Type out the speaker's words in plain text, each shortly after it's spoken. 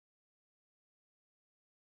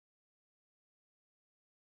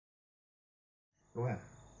Go ahead.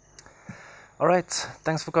 All right,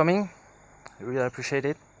 thanks for coming. I really appreciate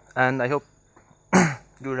it, and I hope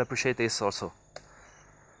you will appreciate this also.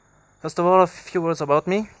 First of all, a few words about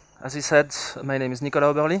me. As he said, my name is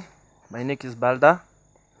Nicolas Oberli. My nick is Balda.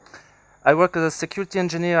 I work as a security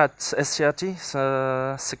engineer at SCRT, it's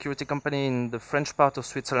a security company in the French part of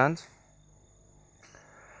Switzerland.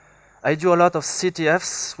 I do a lot of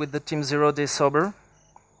CTFs with the team 0 Day Sober.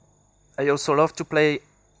 I also love to play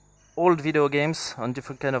old video games on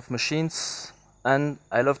different kind of machines, and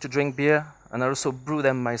I love to drink beer, and I also brew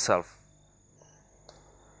them myself.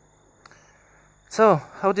 So,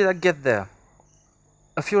 how did I get there?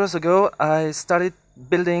 A few years ago, I started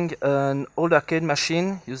building an old arcade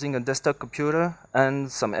machine using a desktop computer and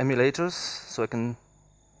some emulators, so I can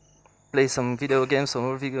play some video games, some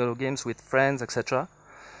old video games with friends, etc.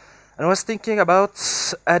 And I was thinking about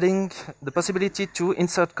adding the possibility to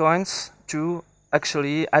insert coins to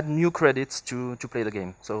actually add new credits to play the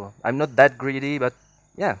game. So I'm not that greedy, but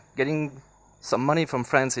yeah, getting some money from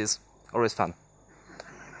friends is always fun.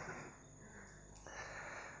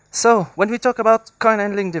 So when we talk about coin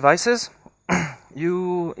handling devices,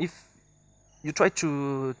 if you try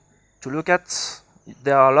to look at,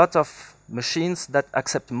 there are a lot of machines that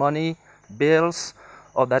accept money, bills,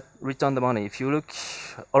 or that return the money. If you look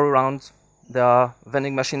all around, there are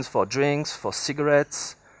vending machines for drinks, for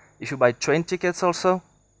cigarettes. If you buy train tickets also,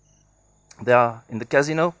 there are in the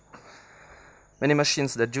casino many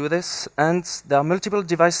machines that do this, and there are multiple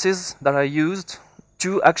devices that are used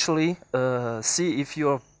to actually see if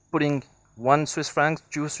you're putting 1 Swiss franc,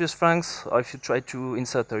 2 Swiss francs, or if you try to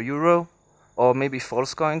insert a euro, or maybe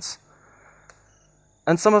false coins.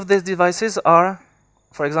 And some of these devices are,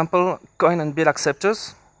 for example, coin and bill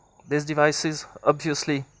acceptors. These devices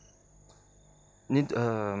obviously need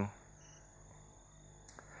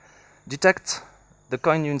detect the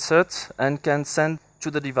coin you insert and can send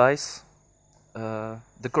to the device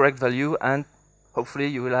the correct value, and hopefully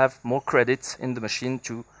you will have more credits in the machine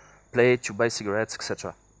to play, to buy cigarettes,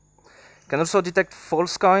 etc. It can also detect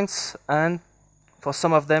false coins, and for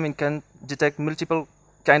some of them it can detect multiple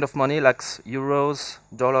kind of money like euros,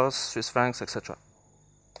 dollars, Swiss francs, etc.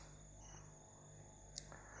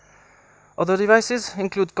 Other devices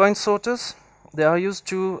include coin sorters. They are used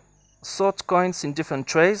to sort coins in different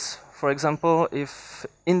trays. For example, if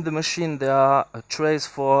in the machine there are trays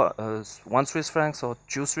for 1 Swiss francs or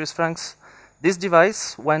 2 Swiss francs, this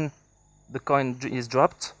device, when the coin is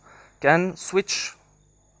dropped, can switch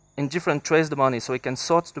in different trays the money, so it can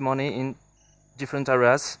sort the money in different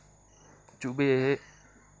areas to be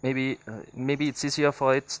maybe it's easier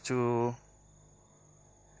for it to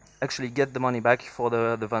actually get the money back for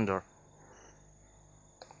the vendor.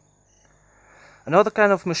 Another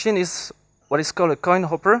kind of machine is what is called a coin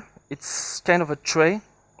hopper. It's kind of a tray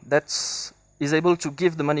that is able to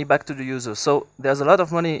give the money back to the user. So there's a lot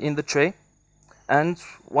of money in the tray, and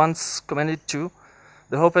once commanded to,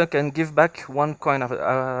 the hopper can give back 1 coin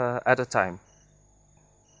at a time.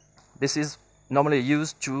 This is normally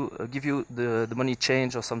used to give you the money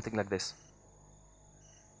change or something like this.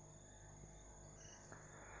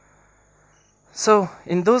 So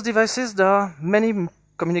in those devices, there are many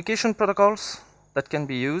communication protocols that can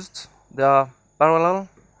be used. There are parallel,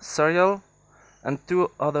 serial, and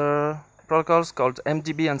 2 other protocols called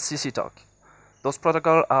MDB and CC-talk. Those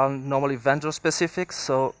protocols are normally vendor specific,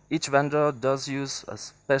 so each vendor does use a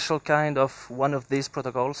special kind of one of these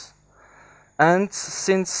protocols. And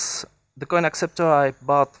since the coin acceptor I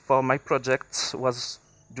bought for my project was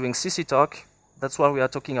doing CC-talk, that's what we are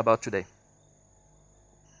talking about today.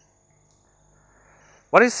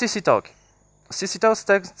 What is CC-talk? CC-talk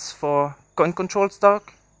stands for Coin Controlled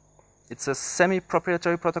Talk. It's a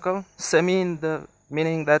semi-proprietary protocol. Semi in the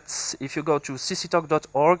meaning that if you go to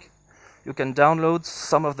cctalk.org, you can download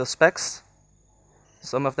some of the specs.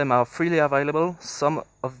 Some of them are freely available. Some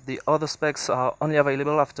of the other specs are only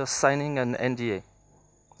available after signing an NDA.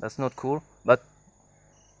 That's not cool, but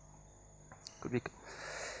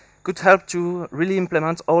could help to really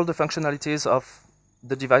implement all the functionalities of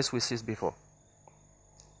the device we see before.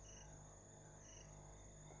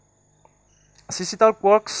 CC-talk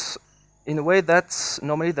works in a way that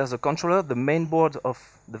normally there's a controller, the main board of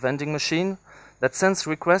the vending machine, that sends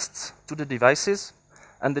requests to the devices,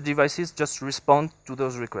 and the devices just respond to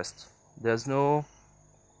those requests. There's no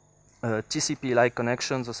TCP-like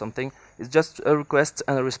connections or something. It's just a request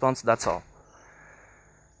and a response, that's all.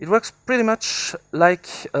 It works pretty much like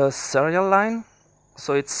a serial line,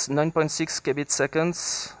 so it's 9.6 kbit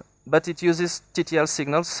seconds, but it uses TTL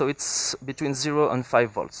signals, so it's between 0 and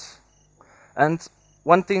 5 volts. And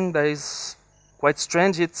one thing that is quite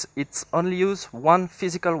strange. It's only use one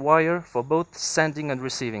physical wire for both sending and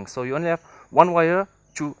receiving. So you only have one wire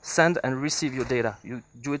to send and receive your data. You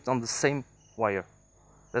do it on the same wire.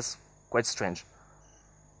 That's quite strange.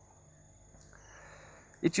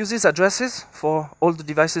 It uses addresses for all the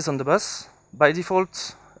devices on the bus. By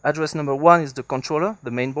default, address number 1 is the controller,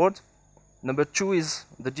 the main board. Number 2 is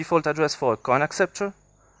the default address for a coin acceptor.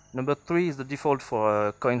 Number 3 is the default for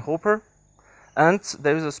a coin hopper. And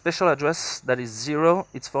there is a special address that is 0.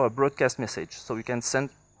 It's for a broadcast message. So you can send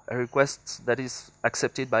a request that is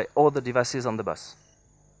accepted by all the devices on the bus.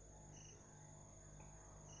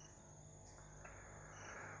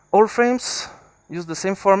 All frames use the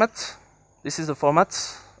same format. This is the format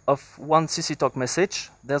of one CC-talk message.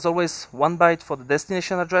 There's always 1 byte for the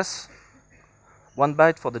destination address, 1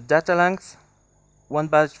 byte for the data length, 1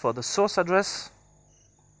 byte for the source address,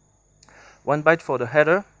 1 byte for the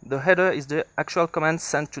header. The header is the actual command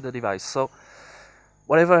sent to the device. So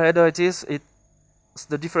whatever header it is, it's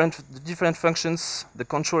the different functions the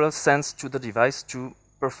controller sends to the device to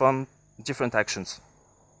perform different actions.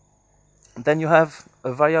 And then you have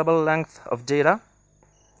a variable length of data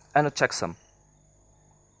and a checksum.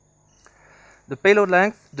 The payload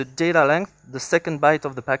length, the data length, the second byte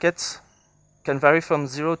of the packet can vary from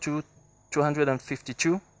 0 to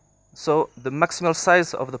 252. So the maximal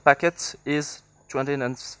size of the packet is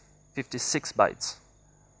 256 bytes.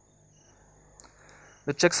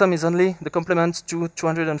 The checksum is only the complement to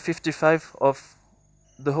 255 of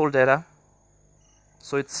the whole data.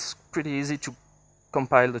 So it's pretty easy to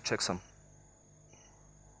compile the checksum.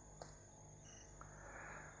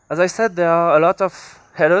 As I said, there are a lot of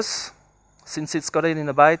headers. Since it's coded in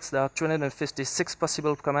a byte, there are 256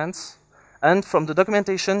 possible commands. And from the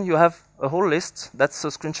documentation, you have a whole list. That's a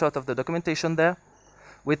screenshot of the documentation there,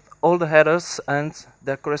 with all the headers and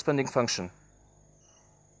their corresponding function.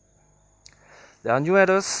 There are new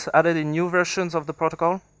headers added in new versions of the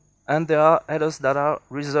protocol, and there are headers that are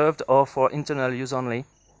reserved or for internal use only.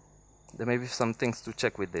 There may be some things to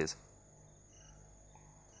check with these.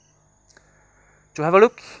 To have a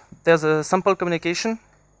look, there's a sample communication.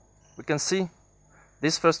 We can see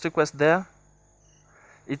this first request there.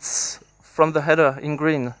 It's from the header in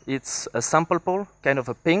green, it's a sample poll, kind of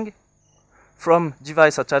a ping, from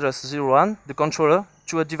device at address 01, the controller,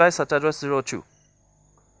 to a device at address 02.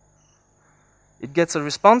 It gets a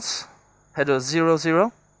response, header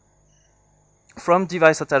 00, from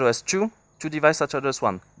device at address 2 to device at address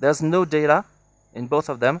 1. There's no data in both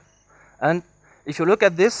of them. And if you look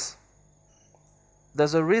at this,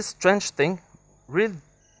 there's a really strange thing.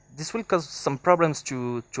 This will cause some problems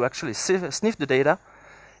to actually sniff the data.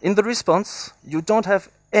 In the response, you don't have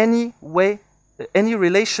any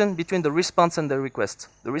relation between the response and the request.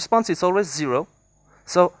 The response is always 0.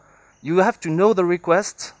 So you have to know the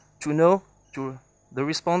request to know to the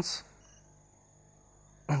response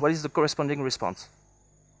what is the corresponding response.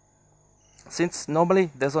 Since normally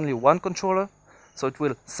there's only one controller, so it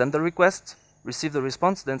will send the request, receive the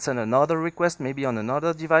response, then send another request, maybe on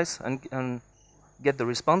another device, and get the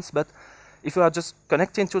response. But if you are just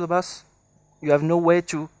connecting to the bus, you have no way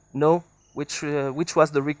to know which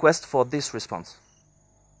was the request for this response.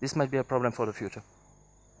 This might be a problem for the future.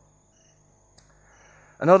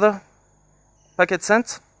 Another packet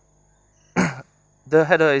sent. The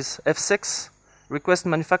header is F6, request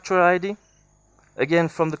manufacturer ID, again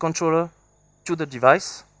from the controller to the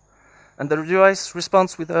device. And the device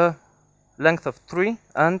responds with a length of 3,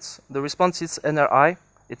 and the response is NRI.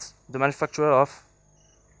 It's the manufacturer of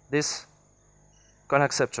this coin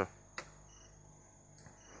acceptor.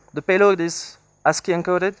 The payload is ASCII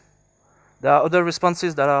encoded. There are other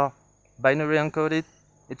responses that are binary encoded.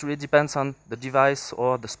 It really depends on the device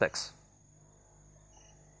or the specs.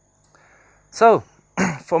 So,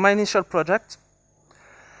 for my initial project,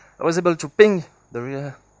 I was able to ping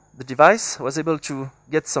the device. I was able to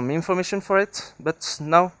get some information for it, but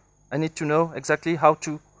now I need to know exactly how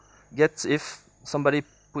to get if somebody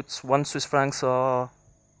puts 1 Swiss francs or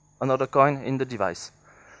another coin in the device.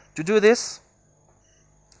 To do this,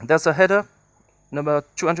 there's a header number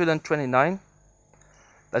 229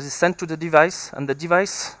 that is sent to the device, and the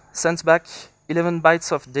device sends back 11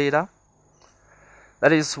 bytes of data.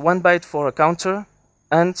 That is 1 byte for a counter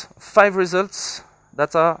and 5 results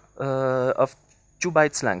that are of 2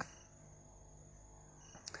 bytes length.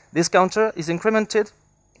 This counter is incremented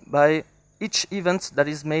by each event that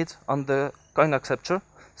is made on the coin acceptor.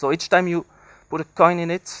 So each time you put a coin in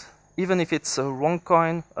it, even if it's a wrong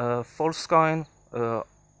coin, a false coin, a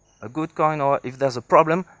good coin, or if there's a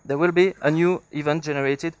problem, there will be a new event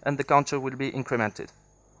generated and the counter will be incremented.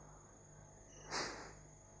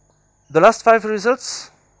 The last 5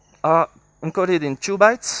 results are encoded in 2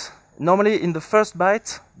 bytes. Normally, in the first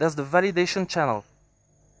byte, there's the validation channel.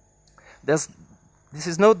 This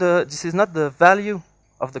is not the value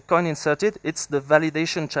of the coin inserted, it's the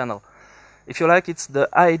validation channel. If you like, it's the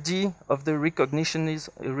ID of the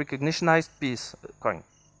recognitionized piece coin.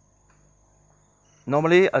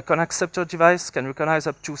 Normally, a coin acceptor device can recognize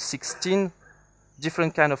up to 16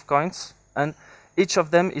 different kind of coins, and each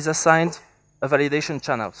of them is assigned a validation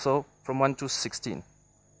channel, so from 1 to 16.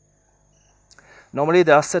 Normally,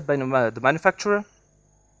 they are set by the manufacturer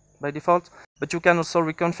by default, but you can also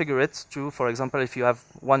reconfigure it to, for example, if you have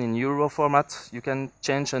one in euro format, you can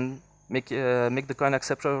change and make the coin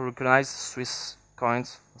acceptor recognize Swiss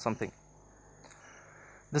coins or something.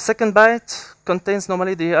 The second byte contains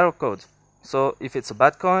normally the error code. So if it's a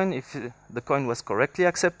bad coin, if the coin was correctly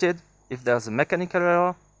accepted, if there's a mechanical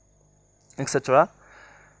error, etc.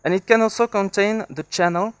 And it can also contain the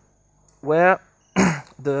channel where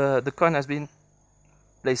the coin has been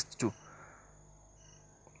placed to.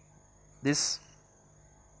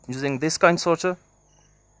 Using this coin sorter,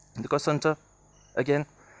 the coin sorter, again,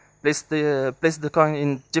 place the coin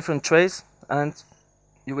in different trays, and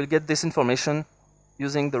you will get this information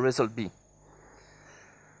using the result B.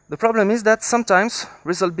 The problem is that sometimes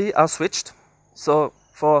result B are switched. So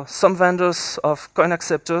for some vendors of coin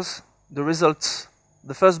acceptors,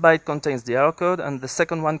 the first byte contains the error code, and the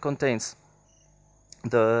second one contains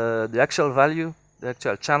the actual value, the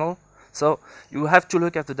actual channel. So you have to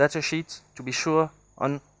look at the datasheet to be sure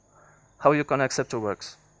on how your coin acceptor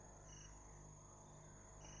works.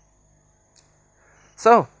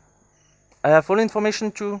 So I have all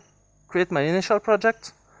information to create my initial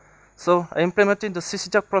project. So I implemented the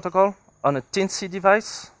CC-talk protocol on a TIN-C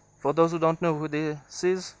device. For those who don't know who this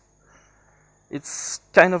is, it's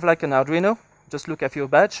kind of like an Arduino. Just look at your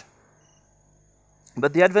badge.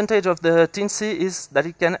 But the advantage of the TIN-C is that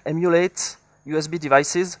it can emulate USB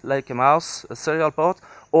devices like a mouse, a serial port,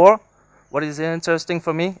 or, what is interesting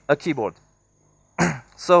for me, a keyboard.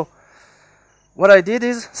 So what I did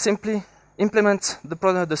is simply implement the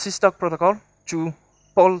CC-talk protocol to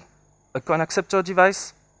poll a coin acceptor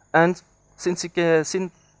device, and since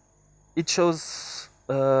it shows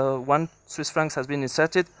 1 Swiss francs has been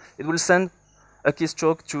inserted, it will send a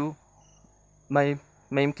keystroke to my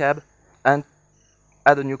main cab and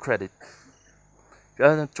add a new credit. If you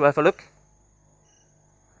want to have a look,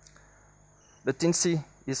 the TIN-C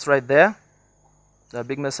is right there. A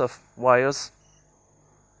big mess of wires.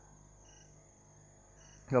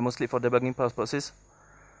 Mostly for debugging purposes.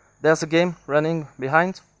 There's a game running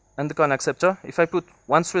behind, and the coin acceptor. If I put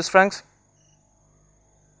 1 Swiss francs,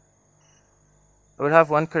 I will have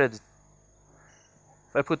 1 credit.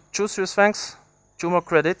 If I put 2 Swiss francs, 2 more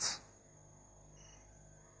credits.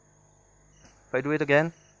 If I do it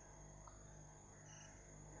again,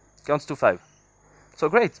 it counts to 5. So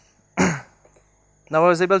great. Now I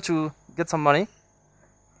was able to get some money,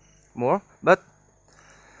 more, but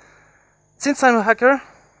since I'm a hacker,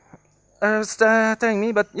 telling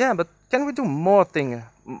me, but can we do more things?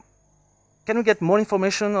 Can we get more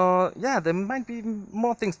information? Or there might be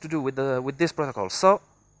more things to do with this protocol. So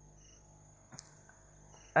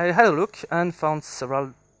I had a look and found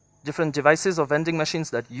several different devices or vending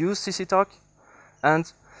machines that use CC-talk, and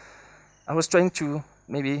I was trying to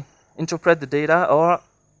maybe interpret the data, or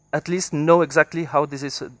at least know exactly how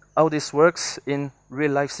this works in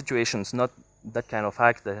real life situations, not that kind of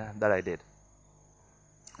hack that I did.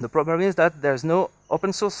 The problem is that there's no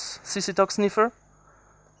open source CC-talk sniffer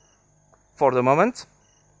for the moment.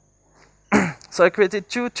 So I created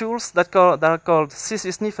 2 tools that are called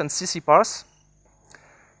CC-sniff and CC-parse.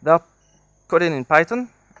 They are coded in Python,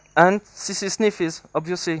 and CC-sniff is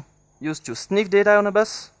obviously used to sniff data on a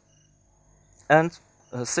bus and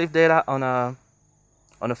save data on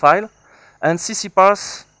a file, and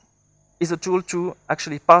CC-parse is a tool to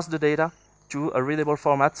actually parse the data to a readable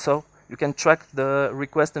format, so you can track the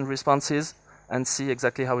requests and responses and see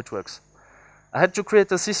exactly how it works. I had to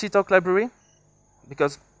create a CC-talk library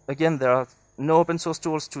because, again, there are no open source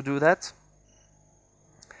tools to do that.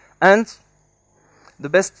 And the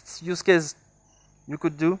best use case you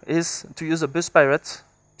could do is to use a bus pirate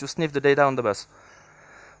to sniff the data on the bus.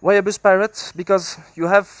 Why a bus pirate? Because you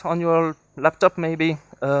have on your laptop maybe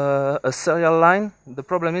a serial line. The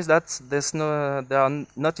problem is that they are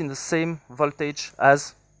not in the same voltage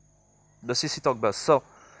as the CC-talk bus. So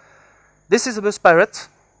this is a bus pirate.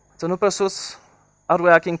 It's an open source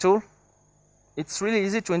hardware hacking tool. It's really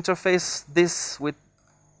easy to interface this with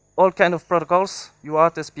all kind of protocols,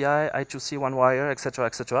 UART, SPI, I2C, OneWire, etc.,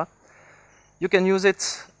 etc. You can use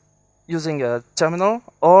it using a terminal,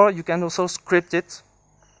 or you can also script it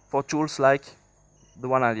for tools like the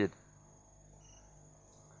one I did.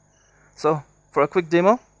 So for a quick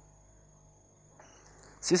demo,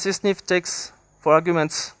 CC_sniff takes for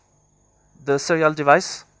arguments the serial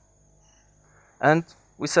device, and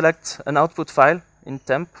we select an output file in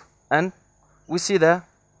temp, and we see there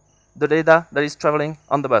the data that is traveling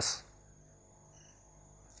on the bus.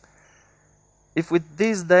 If with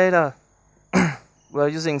this data we are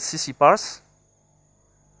using CC parse,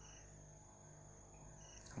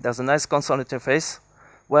 there's a nice console interface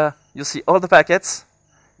where you see all the packets,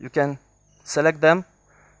 you can select them,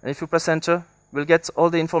 and if you press enter, you'll get all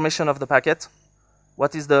the information of the packet,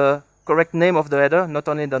 what is the correct name of the header, not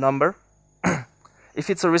only the number. If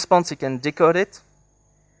it's a response, you can decode it,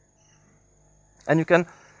 and you can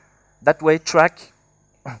that way track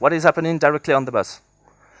what is happening directly on the bus.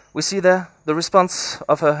 We see there the response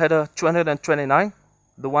of a header 229,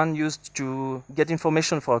 the one used to get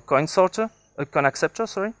information for a coin acceptor,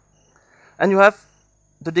 sorry. And you have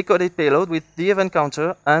the decoded payload with the event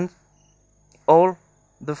counter and all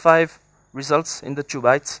the 5 results in the 2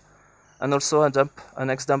 bytes, and also a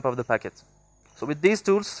next dump of the packet. So with these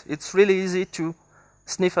tools, it's really easy to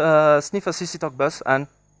sniff a CC_talk bus and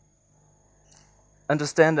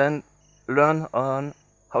understand and learn on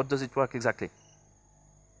how does it work exactly.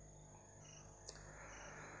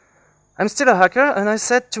 I'm still a hacker, and I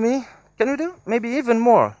said to me, can we do maybe even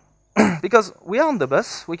more? Because we are on the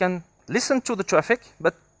bus, we can listen to the traffic,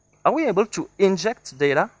 but are we able to inject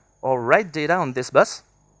data or write data on this bus?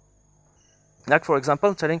 Like, for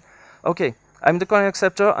example, telling, okay, I'm the coin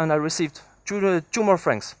acceptor and I received two more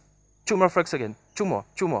francs. 2 more francs again. 2 more,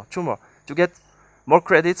 2 more, 2 more. To get more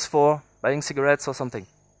credits for buying cigarettes or something.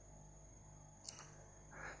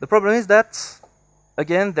 The problem is that,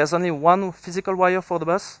 again, there's only one physical wire for the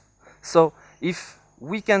bus. So if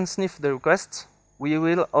we can sniff the request, we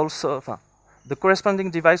will also, the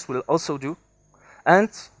corresponding device will also do. And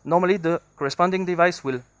normally the corresponding device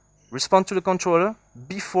will respond to the controller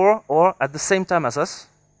before or at the same time as us.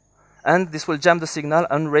 And this will jam the signal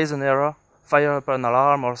and raise an error, fire up an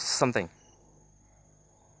alarm or something.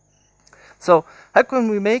 So how can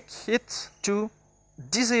we make it to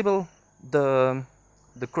disable the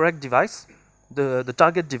correct device, the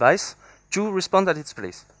target device, to respond at its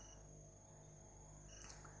place?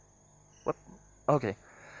 What? Okay.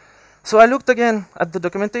 So I looked again at the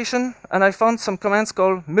documentation, and I found some commands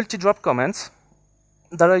called multi-drop commands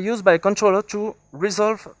that are used by a controller to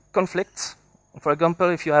resolve conflicts. For example,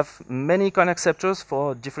 if you have many coin acceptors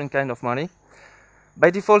for different kind of money, by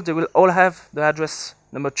default they will all have the address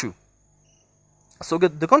number 2. So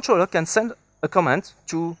the controller can send a command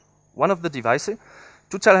to one of the devices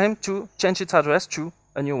to tell him to change its address to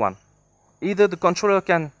a new one. Either the controller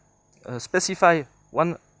can specify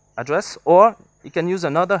one address, or he can use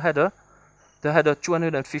another header, the header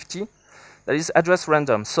 250, that is address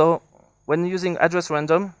random. So when using address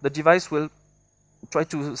random, the device will try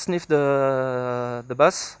to sniff the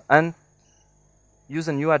bus and use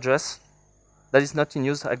a new address that is not in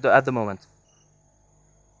use at the moment.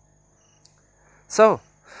 So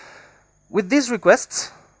with these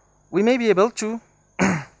requests, we may be able to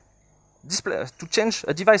change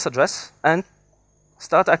a device address and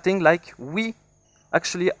start acting like we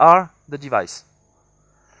actually are the device.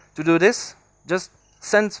 To do this, just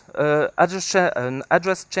send an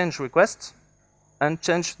address change request and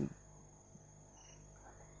change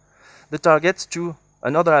the target to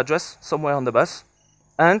another address somewhere on the bus.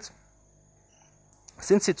 And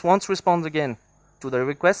since it won't respond again to the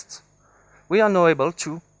request, we are now able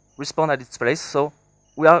to respond at its place. So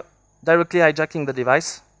we are directly hijacking the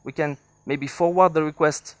device. We can maybe forward the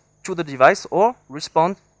request to the device or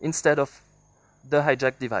respond instead of the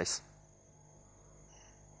hijacked device.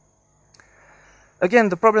 Again,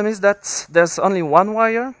 the problem is that there's only one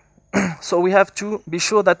wire, so we have to be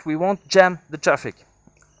sure that we won't jam the traffic.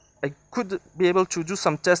 I could be able to do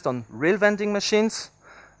some tests on real vending machines,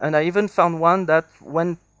 and I even found one that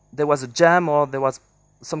when there was a jam or there was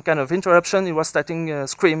some kind of interruption, it was starting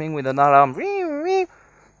screaming with an alarm. It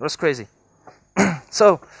was crazy.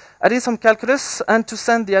 So I did some calculus, and to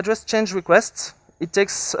send the address change request, it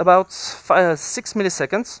takes about 6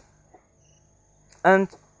 milliseconds. And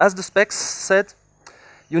as the specs said,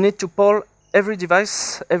 you need to poll every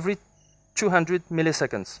device every 200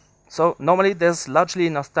 milliseconds. So normally there's largely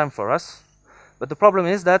enough time for us. But the problem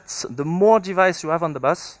is that the more device you have on the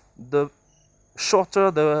bus, the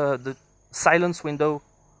shorter the silence window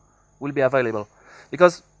will be available.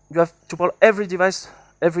 Because you have to poll every device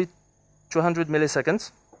every 200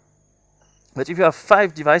 milliseconds. But if you have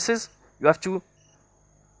 5 devices, you have to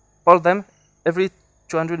poll them every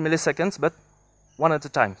 200 milliseconds, but one at a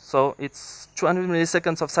time. So it's 200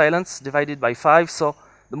 milliseconds of silence divided by 5. So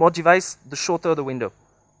the more device, the shorter the window.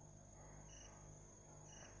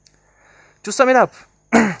 To sum it up,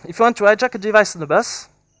 if you want to hijack a device on the bus,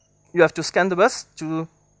 you have to scan the bus to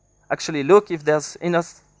actually look if there's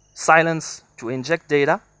enough silence to inject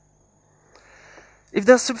data. If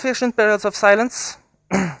there's sufficient periods of silence,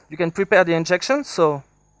 you can prepare the injection. So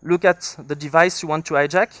look at the device you want to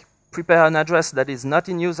hijack, prepare an address that is not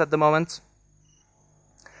in use at the moment,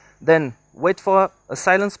 then wait for a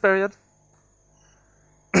silence period,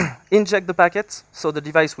 inject the packet so the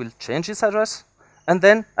device will change its address, and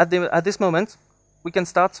then at this moment we can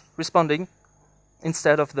start responding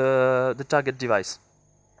instead of the target device.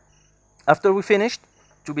 After we finished,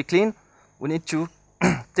 to be clean, we need to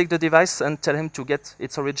take the device and tell him to get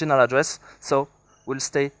its original address, so we'll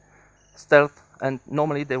stay stealth and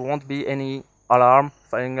normally there won't be any alarm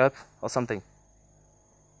firing up or something.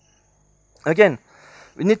 Again,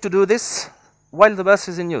 we need to do this while the bus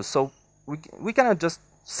is in use, so we cannot just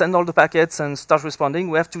send all the packets and start responding.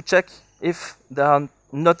 We have to check if there are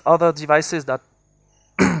not other devices that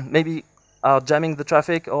maybe are jamming the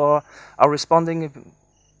traffic or are responding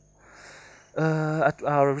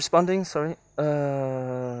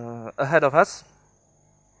ahead of us.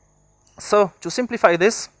 So to simplify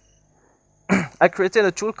this, I created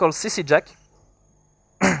a tool called CCJack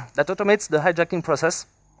that automates the hijacking process.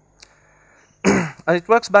 And it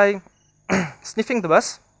works by sniffing the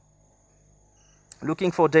bus,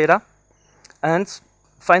 looking for data, and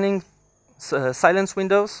finding silence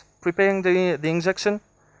windows, preparing the injection,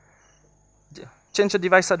 change the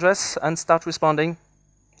device address, and start responding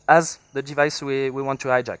as the device we want to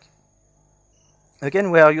hijack.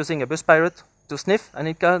 Again, we are using a bus pirate to sniff,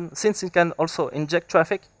 and since it can also inject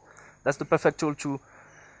traffic, that's the perfect tool to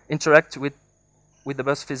interact with the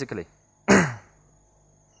bus physically.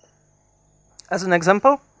 As an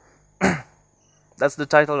example, that's the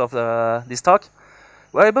title of this talk,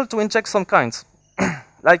 we're able to inject some kinds.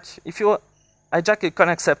 Like if you hijack a coin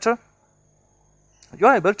acceptor, you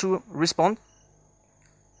are able to respond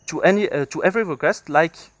to every request,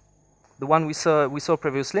 like the one we saw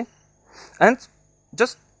previously, and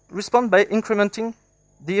just respond by incrementing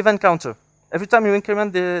the event counter. Every time you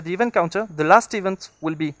increment the event counter, the last event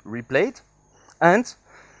will be replayed, and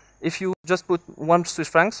if you just put 1 Swiss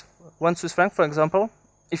franc, for example,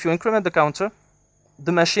 if you increment the counter,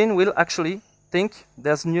 the machine will actually think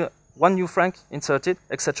there's 1 new franc inserted,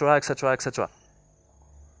 etc., etc., etc.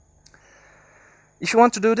 If you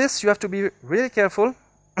want to do this, you have to be really careful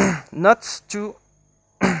not to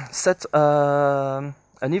set an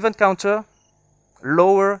event counter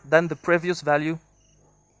lower than the previous value,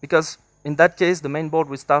 because in that case, the main board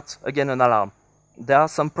will start again an alarm. There are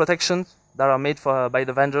some protections that are made by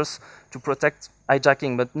the vendors to protect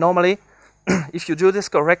hijacking, but normally, if you do this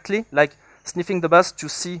correctly, like sniffing the bus to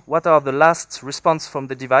see what are the last response from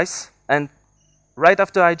the device, and right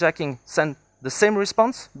after hijacking, send the same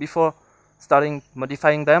response before starting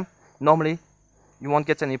modifying them, normally you won't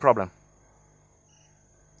get any problem.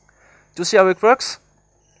 To see how it works,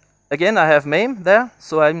 again, I have MAME there,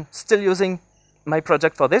 so I'm still using my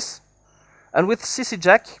project for this. And with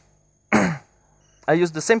CCJack, I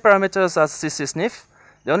use the same parameters as CCSniff.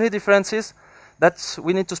 The only difference is that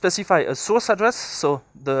we need to specify a source address, so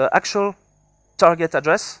the actual target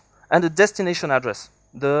address, and a destination address,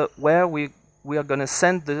 where we are going to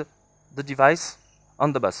send the device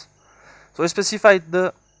on the bus. So we specified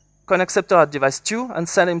the coin acceptor at device 2 and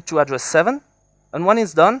send him to address 7. And when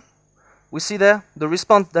it's done, we see there the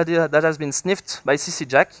response that has been sniffed by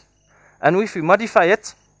CCJack. And if we modify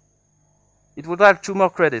it, it would add 2 more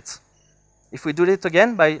credits. If we do it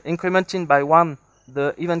again by incrementing by 1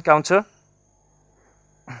 the event counter,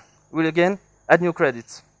 we'll again add new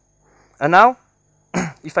credits. And now,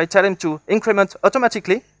 if I tell him to increment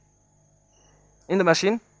automatically in the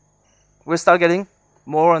machine, we'll start getting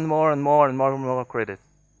more and more and more and more and more credit.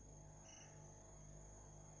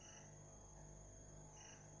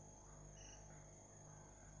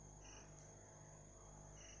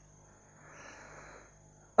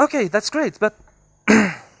 Okay, that's great, but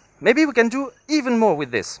maybe we can do even more with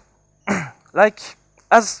this. Like,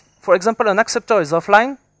 as, for example, an acceptor is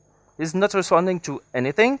offline, is not responding to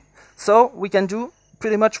anything, so we can do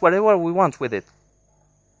pretty much whatever we want with it.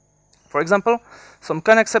 For example, some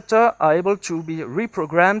coin acceptor are able to be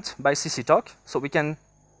reprogrammed by CCTalk, so we can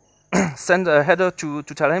send a header to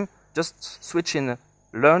tell him, just switch in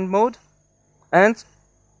learn mode, and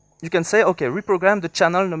you can say, okay, reprogram the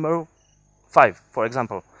channel number 5, for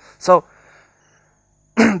example. So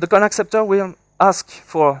the coin acceptor will ask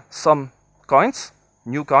for some coins,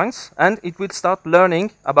 new coins, and it will start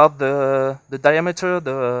learning about the diameter,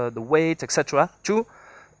 the weight, etc. to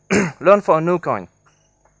learn for a new coin.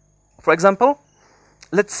 For example,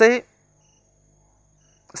 let's say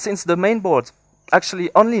since the main board actually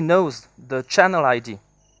only knows the channel ID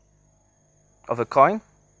of a coin,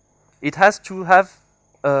 it has to have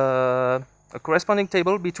a corresponding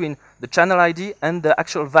table between the channel ID and the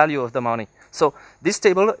actual value of the money. So this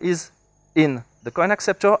table is in the coin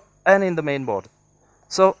acceptor and in the main board.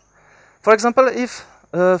 So, for example, if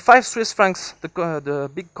 5 Swiss francs,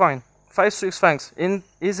 the big coin, 5 Swiss francs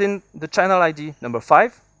is in the channel ID number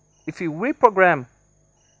 5, if we reprogram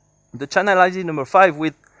the channel ID number 5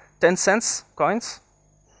 with 10 cents coins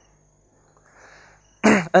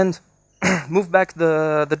and move back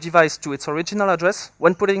the device to its original address,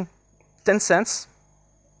 when putting 10 cents,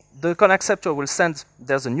 the coin acceptor will send,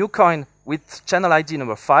 there's a new coin with channel ID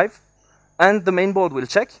number 5, and the main board will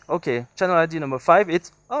check, okay, channel ID number 5,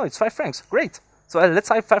 it's 5 francs, great. So let's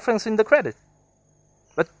have 5 francs in the credit.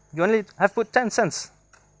 But you only have put 10 cents.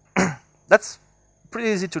 That's pretty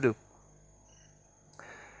easy to do.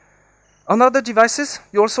 On other devices,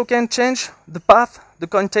 you also can change the path the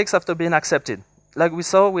coin takes after being accepted. Like we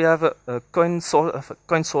saw, we have coin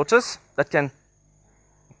sorters that can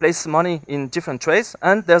place money in different trays,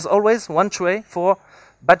 and there's always one tray for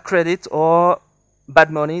bad credit or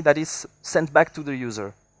bad money that is sent back to the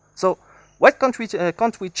user. So why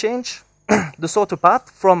can't we change the sorter path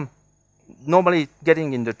from normally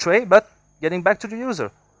getting in the tray, but getting back to the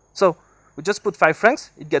user? So we just put 5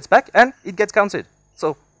 francs, it gets back, and it gets counted.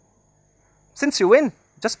 So since you win,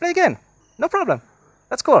 just play again. No problem.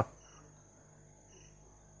 That's cool.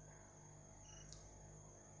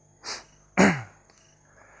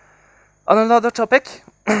 On another topic,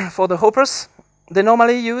 for the hoppers, they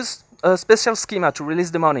normally use a special schema to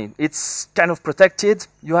release the money. It's kind of protected.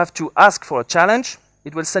 You have to ask for a challenge.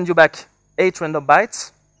 It will send you back 8 random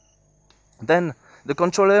bytes. Then the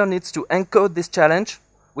controller needs to encode this challenge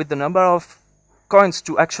with the number of coins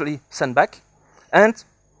to actually send back and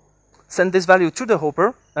send this value to the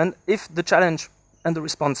hopper. And if the challenge and the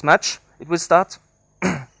response match, it will start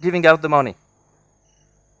giving out the money.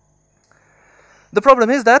 The problem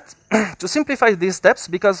is that to simplify these steps,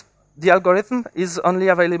 because the algorithm is only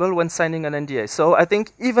available when signing an NDA. So I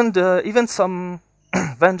think even some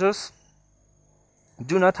vendors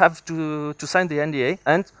do not have to sign the NDA,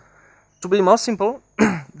 and to be more simple,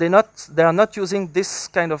 they are not using this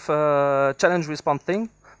kind of challenge response thing,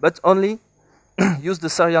 but only use the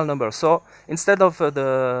serial number. So instead of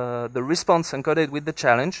the response encoded with the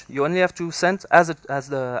challenge, you only have to send as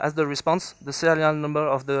the response the serial number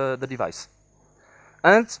of the device.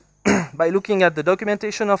 And by looking at the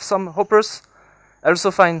documentation of some hoppers, I also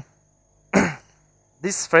find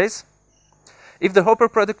this phrase: if the hopper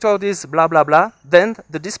product code is blah blah blah, then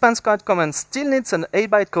the dispense code command still needs an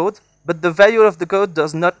 8-byte code, but the value of the code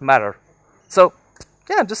does not matter. So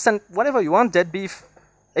yeah, just send whatever you want, dead beef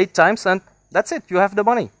 8 times, and that's it, you have the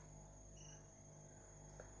money.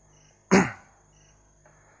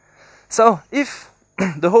 So if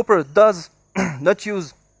the hopper does not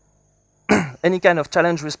use any kind of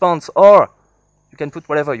challenge response, or you can put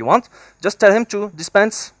whatever you want, just tell him to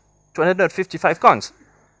dispense 255 coins.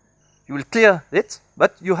 You will clear it,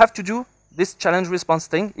 but you have to do this challenge response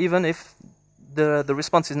thing even if the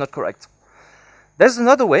response is not correct. There's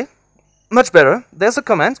another way, much better. There's a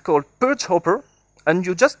command called purge hopper, and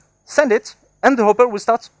you just send it, and the hopper will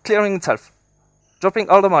start clearing itself, dropping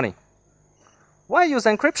all the money. Why use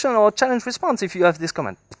encryption or challenge response if you have this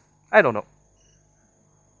command? I don't know.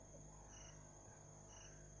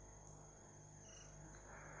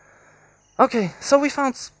 Okay, so we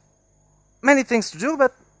found many things to do,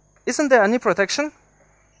 but isn't there any protection?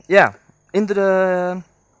 Yeah, in the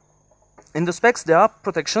specs there are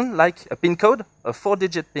protection, like a PIN code, a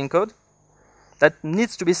 4-digit PIN code, that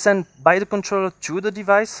needs to be sent by the controller to the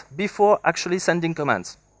device before actually sending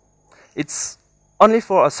commands. It's only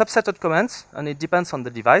for a subset of commands, and it depends on the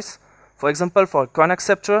device. For example, for a coin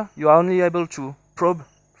acceptor, you are only able to probe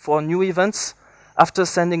for new events after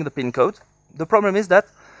sending the PIN code. The problem is that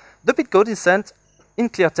the PIN code is sent in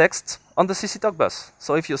clear text on the CC-Talk bus.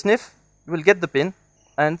 So if you sniff, you will get the PIN,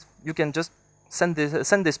 and you can just send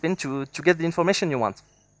this PIN to get the information you want.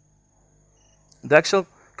 The actual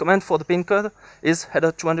command for the PIN code is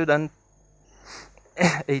header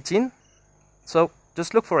 218, so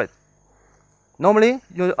just look for it. Normally,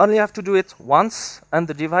 you only have to do it once, and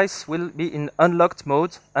the device will be in unlocked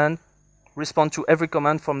mode and respond to every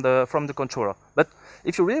command from the controller. But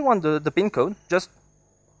if you really want the PIN code, just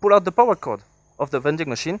pull out the power cord of the vending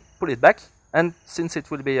machine, pull it back, and since it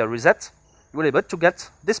will be a reset, you will be able to get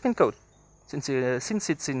this PIN code. Since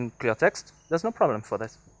it's in clear text, there's no problem for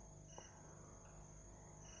that.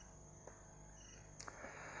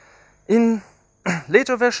 In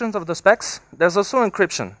later versions of the specs, there's also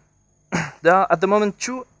encryption. There are at the moment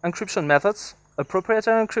two encryption methods: a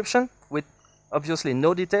proprietary encryption with obviously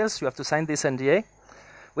no details, you have to sign this NDA,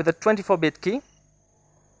 with a 24-bit key,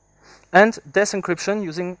 and desk encryption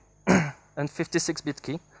using a 56-bit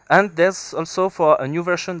key. And there's also, for a new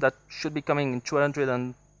version that should be coming in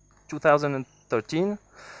 2013,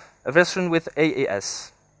 a version with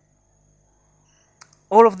AES.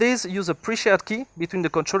 All of these use a pre-shared key between the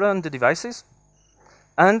controller and the devices,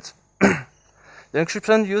 and the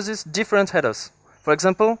encryption uses different headers. For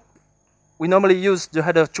example, we normally use the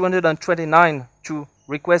header 229 to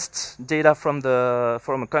request data from a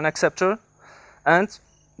CON acceptor, and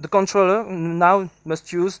the controller now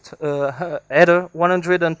must use header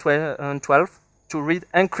 112 to read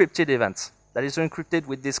encrypted events that is encrypted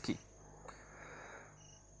with this key.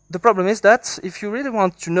 The problem is that if you really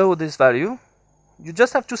want to know this value, you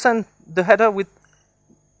just have to send the header with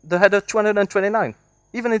the header 229.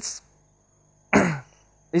 Even if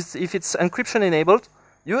it's encryption enabled,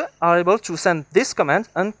 you are able to send this command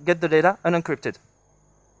and get the data unencrypted.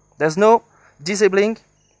 There's no disabling.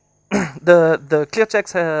 The clear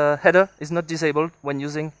text header is not disabled when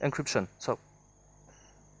using encryption. So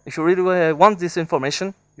if you really want this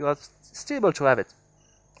information, you are still able to have it.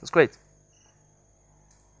 That's great.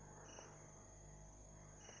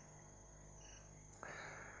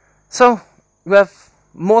 So we have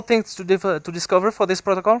more things to discover for this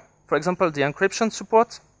protocol. For example, the encryption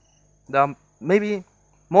support. There are maybe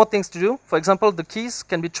more things to do. For example, the keys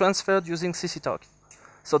can be transferred using CC-talk.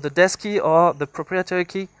 So the desk key or the proprietary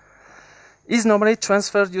key is normally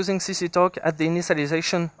transferred using CC-talk at the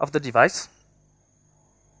initialization of the device.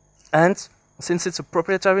 And since it's a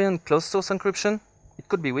proprietary and closed source encryption, it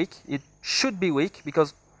could be weak. It should be weak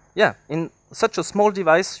because, yeah, in such a small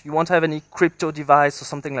device, you won't have any crypto device or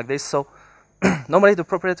something like this. So normally the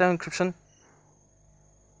proprietary encryption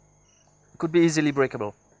could be easily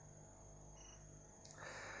breakable.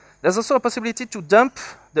 There's also a possibility to dump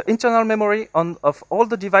the internal memory of all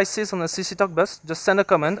the devices on a CC-talk bus. Just send a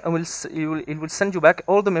command and it will send you back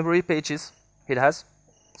all the memory pages it has.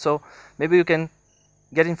 So maybe you can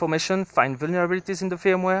get information, find vulnerabilities in the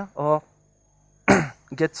firmware, or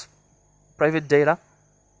get private data.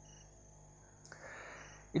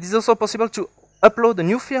 It is also possible to upload a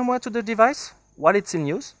new firmware to the device while it's in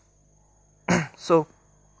use. So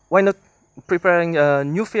why not preparing a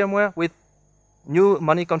new firmware with new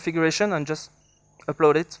money configuration and just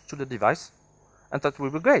upload it to the device, and that will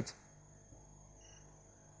be great.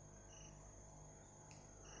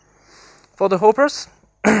 For the hoppers,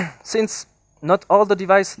 since not all the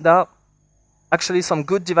devices, there are actually some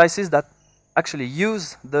good devices that actually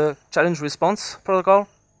use the challenge response protocol.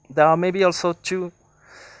 There are maybe also two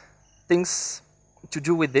things to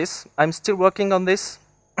do with this. I'm still working on this,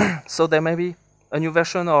 so there may be a new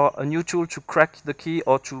version or a new tool to crack the key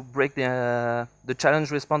or to break the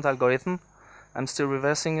challenge response algorithm. I'm still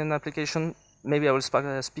reversing an application. Maybe I will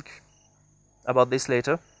speak about this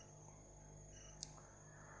later.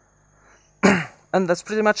 And that's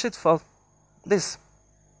pretty much it for this.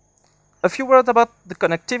 A few words about the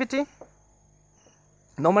connectivity.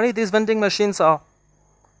 Normally these vending machines are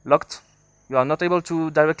locked. You are not able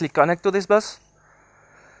to directly connect to this bus.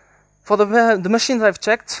 For the machines I've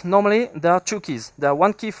checked, normally there are two keys. There are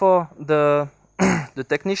one key for the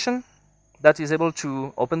technician that is able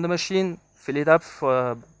to open the machine, fill it up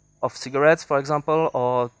of cigarettes, for example,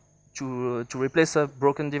 or to replace a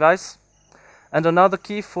broken device, and another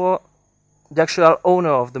key for the actual owner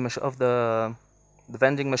of the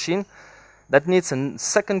vending machine that needs a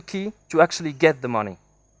second key to actually get the money.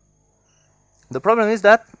 The problem is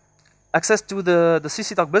that access to the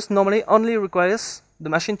CC-talk bus normally only requires the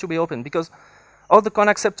machine to be open, because all the CON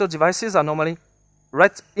acceptor devices are normally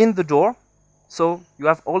right in the door, so you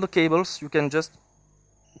have all the cables, you can just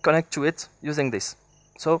connect to it using this.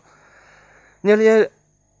 So nearly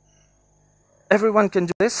everyone can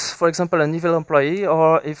do this. For example, an evil employee,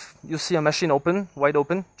 or if you see a machine open, wide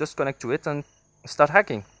open, just connect to it and start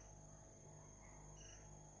hacking.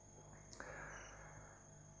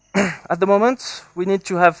 At the moment, we need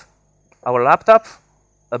to have our laptop,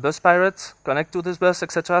 a bus pirate, connect to this bus,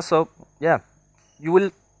 etc. So yeah, you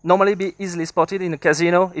will normally be easily spotted in a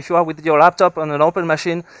casino if you are with your laptop on an open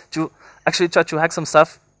machine to actually try to hack some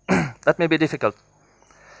stuff. That may be difficult.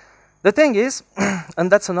 The thing is,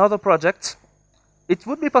 and that's another project, it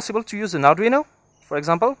would be possible to use an Arduino, for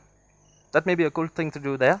example. That may be a cool thing to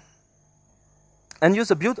do there. And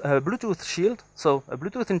use a Bluetooth shield, so a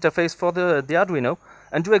Bluetooth interface for the Arduino,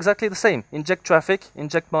 and do exactly the same. Inject traffic,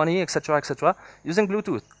 inject money, etc., using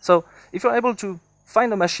Bluetooth. So if you're able to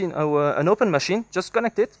find a machine, or an open machine, just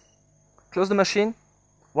connect it, close the machine,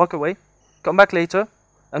 walk away, come back later,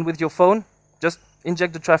 and with your phone, Just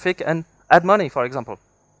inject the traffic and add money, for example.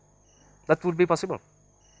 That would be possible.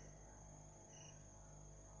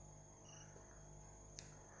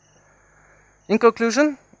 In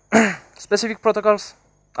conclusion, specific protocols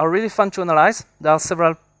are really fun to analyze. There are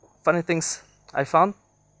several funny things I found.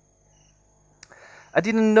 I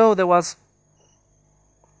didn't know there was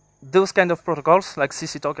those kind of protocols like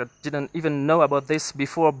CC-talk. I didn't even know about this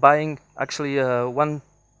before buying actually one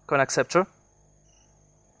coin acceptor.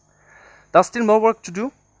 There's still more work to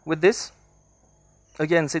do with this.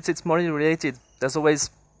 Again, since it's money related, there's always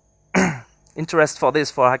interest for this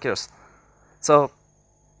for hackers. So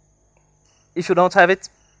if you don't have it,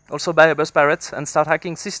 also buy a bus pirate and start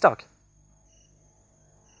hacking CC-talk.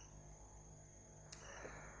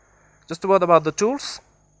 Just a word about the tools.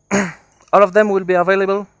 All of them will be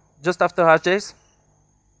available just after HashDays.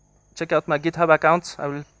 Check out my GitHub account. I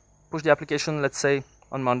will push the application, let's say,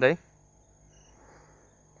 on Monday.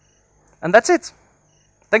 And that's it.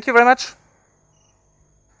 Thank you very much.